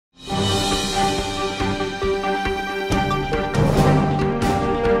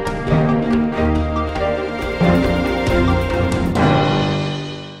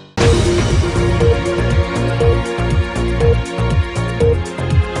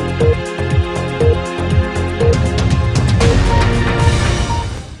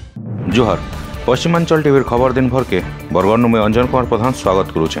जोहार पश्चिमांचल टीवी खबर दिनभर के बरगढ़ में अंजन कुमार प्रधान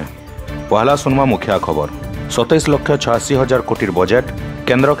स्वागत करुचे। पहला सुनमा मुखिया खबर 27,86,000 कोटी बजेट,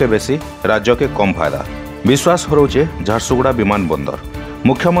 केंद्र के बेसी राज्य के कम फायदा। विश्वास हरोचे झारसुगुड़ा विमान बंदर।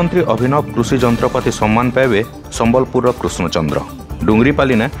 मुख्यमंत्री अभिनव कृषि जंत्रपाति सम्मान पाइबे संबलपुर कृष्णचंद्र।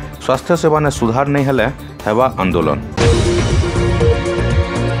 डुंगरीपाली ने स्वास्थ्य सेवा ने सुधार नहीं हेले हेबा आंदोलन।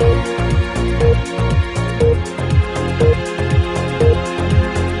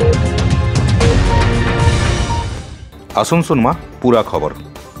 आसुन सुनमा पूरा खबर।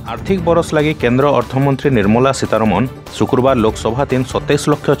 आर्थिक बरस लगी केंद्र अर्थमंत्री निर्मला सीतारमण शुक्रवार लोकसभा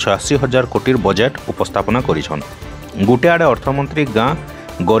 27,86,000 कोटी बजेट उपस्थापना करिछन। गुटे आड़े अर्थमंत्री गाँ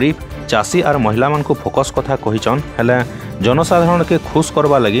गरीब चाषी और महिला मानकु फोकस कथा कहिछन, हेले जनसाधारण के खुश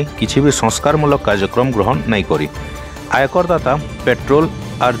करबा लगी किछि भी संस्कारमूलक कार्यक्रम ग्रहण नहीं करी। आयकरदाता पेट्रोल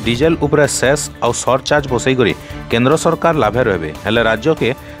और डीजेल उपरे सेस और सरचार्ज बसई करी केंद्र सरकार लाभे रहे, हेले राज्य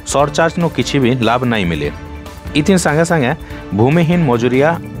के सरचार्ज नु किछि भी लाभ नहीं मिले। इथिन संगे संगे भूमिहीन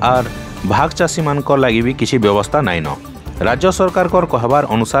मजूरिया और भाग चाषी मान लगी भी किसी व्यवस्था नाइन। राज्य सरकार कहबार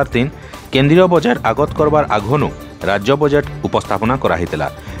अनुसार केंद्रीय बजेट आगत करबार आघनु राज्य बजेट उपस्थापना कराइतिला,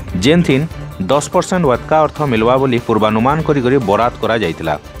 जेन 10% वात्का अर्थ मिलवा बोली पूर्वानुमान करी बरात करा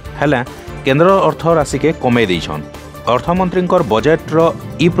जाइतिला, हेले केंद्र अर्थ राशि के कमे दैछन। अर्थमंत्री बजेट रो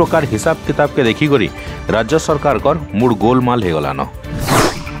ई प्रकार हिसाब किताब के देखी करी राज्य सरकार मूड गोलमाल हो गलान।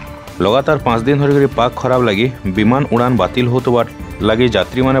 लगातार 5 दिन धरिक पाक खराब लगी विमान उड़ान बातिल होतबार लगी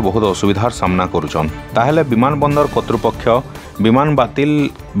यात्री माने बहुत असुविधार सामना करुछन। ताहेले विमान बंदर कर्तृपक्ष विमान बातिल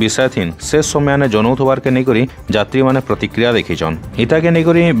विषय शेष समय ने जनौथबार के नहीं करी यात्री माने प्रतिक्रिया देखीछन। इटा के नहीं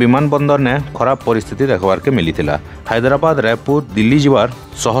करी विमान बंदर ने खराब परिस्थिति देखबार के मिलीथिला। हैदराबाद रायपुर दिल्ली जीवार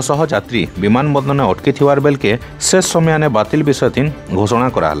शह शह यात्री विमान बंदर ने अटकी थिवार बेल के शेष समय ने बातिल विषय घोषणा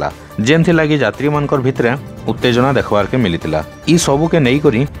कराला, जेन थी लगी यात्री मानकर भितरे उत्तेजना देखबार के मिलीथिला। ई सबू के नहीं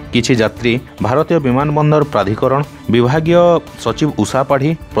करी किछि यात्री भारतीय विमान बंदर प्राधिकरण विभागीय सचिव उषा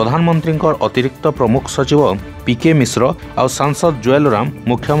पाढ़ी, प्रधानमंत्री अतिरिक्त प्रमुख सचिव पीके मिश्र और सांसद जुएल राम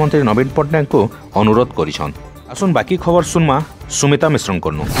मुख्यमंत्री नवीन पट्टनायक को अनुरोध करिछन। आसुन बाकी खबर सुनमा सुमिता मिश्र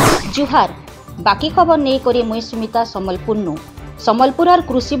करनु। जुहार बाकी खबर नहीं करी मुई सुमिता सम्बलपुर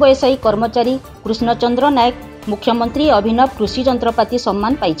कृषि व्यवसायी कर्मचारी कृष्णचंद्र नायक मुख्यमंत्री अभिनव कृषि जंत्रपाति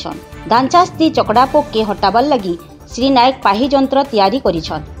सम्मान पाइछन। धान चाष दी चकड़ा पोक के हटाबार लगी श्री नायक पाही जंत्र तैयारी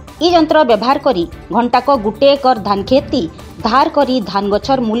करिछन। ई जंत्र व्यवहार करी घंटाक गुटे एकर धान खेती धार करी धान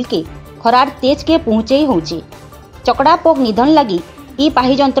गछर मूल के खरार तेज के पहुँचे होउची। चकड़ा पोक निधन लगी ई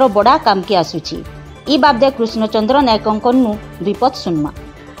पाही जंत्र बड़ा काम के आसुची। ई बाबदे कृष्णचंद्र नायकंकनु द्विपद सुनमा।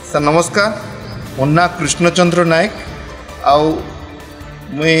 सर नमस्कार, मोर ना कृष्णचंद्र नायक आउ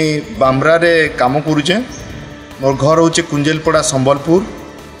मुई बामरा रे काम करुचे। मोर घर होचे कुंजेलपड़ा संबलपुर।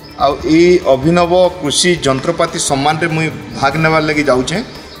 आउ ई अभिनव कृषि जंत्रपाति सम्मान रे मुई भाग नेबार लगी जाऊचे।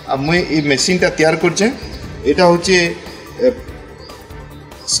 आ मुई ई मेसीन ता तैयार करचे। एटा होचे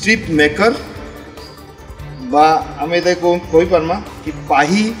स्ट्रिप मेकर बा आमे देखो कोई परमा कि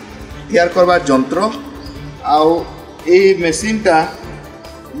पाही तैयार करबा जंत्र। आउ ए मेसीन ता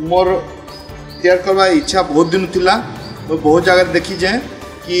मोर तैयार करबा इच्छा बहुत दिन थिला। तो बहुत जगह देखी जाए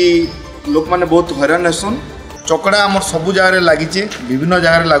कि लोक माने बहुत हैरान हेसन। चकड़ा आमर सबू जगह लगी, विभिन्न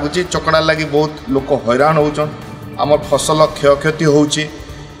जगह लगुच। चकड़ा लगी बहुत लोक हैरान होचन, आमर फसल क्षयक्षति होची।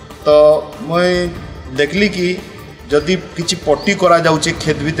 तो मुई देखली कि जदि किछि पट्टी करा जाउचे,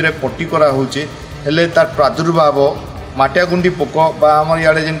 खेत भितर पट्टी करा होचे, हेले तार प्रादुर्भाव माटिया गुंडी पोक बा आमर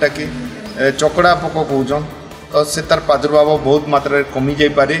याडे जेनटा कि चकड़ा पोक कहउचन, तो से तार प्रादुर्भाव बहुत मात्रा कमी जाई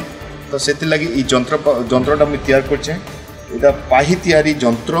पारे। तो सेति लगी ई जंत्रटा मुई तैयार करछे। एटा पाही तैयारी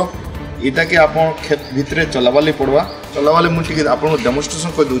जंत्र। एटा के आपन खेत भितरे चलावाले पड़वा। चलावाले मुझे टिके आपन डेमोन्स्ट्रेशन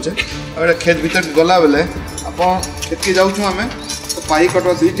कर दूचे। अब खेत भीतर गला बेले आपन खेत के जाउछु हमें, तो पाही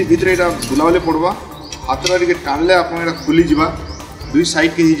कटवा दुईटी भितरे एटा बुलावाले पड़वा। हाथरा टिके टानले आपन एटा खुली जिबा, दुई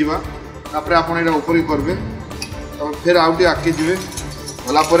साइड के ही जिबा। तापर आपन एटा ऊपर ही करबे, तो फिर आउटी आके जिबे।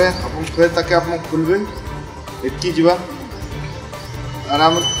 गला परे आपन फिर ताके आपन खुलबे, एटकी जिबा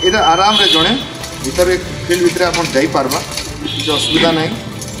आराम। एटा आराम रे जणे भीतर फील्ड भितर आपन जाई पारबा, किछि असुविधा नहीं।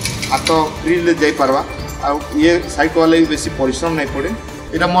 हाथ फ्री ले जाई पारबा। आ ये साइड वाले भी बेसी परिश्रम नहीं पड़े।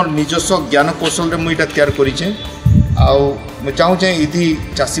 एटा मोर निजस्व ज्ञान कौशल रे मुई एटा तैयार करिछे। आ मैं चाहूँ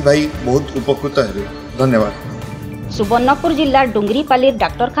इति चाषी भाई बहुत उपकृत हेबे। धन्यवाद। सुवर्णपुर जिल्लार डुंगरीपाली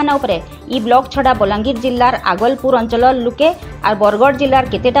डाक्तरखाना उपरे ई ब्लॉक छड़ा बलांगीर जिल्लार आगलपुर अंचल लुके और बरगढ़ जिल्लार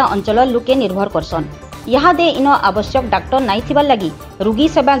केतेटा अंचल लुके निर्भर करसन। यहाँ दे इन आवश्यक डाक्टर नाई थिबार लगी रोगी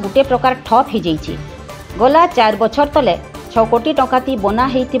सेवा गुटे प्रकार ठप हो जाइछि। गला 4 बछर तले 6 कोटी टंका थी बना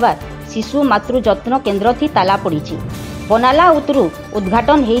हेइथिबार शिशु मातृ जत्न केन्द्र थी ताला पड़ी। बनाला उतरू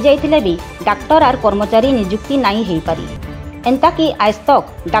उद्घाटन हो जाइथिले भी डाक्टर आर कर्मचारी नियुक्ति नाई हेई पारी। एंता कि आज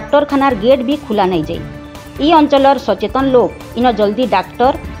तक डाक्तरखानार गेट भी खुला नहीं जाई। ई अंचलर सचेतन लोग इन जल्दी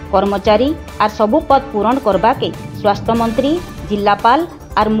डाक्टर कर्मचारी आर सबु पद पूरण करबा के स्वास्थ्य मंत्री जिलापाल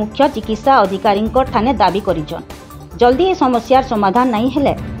आर मुख्य चिकित्सा अधिकारी ठाने दाबी करिछन। जल्दी ए समस्यार समाधान नहीं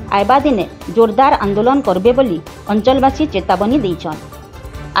हेले आइबा दिने जोरदार आंदोलन करबे बोली अंचलवासी चेतावनी देइछन।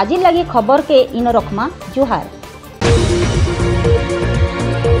 आज लगी खबर के इन रखमा जुहार।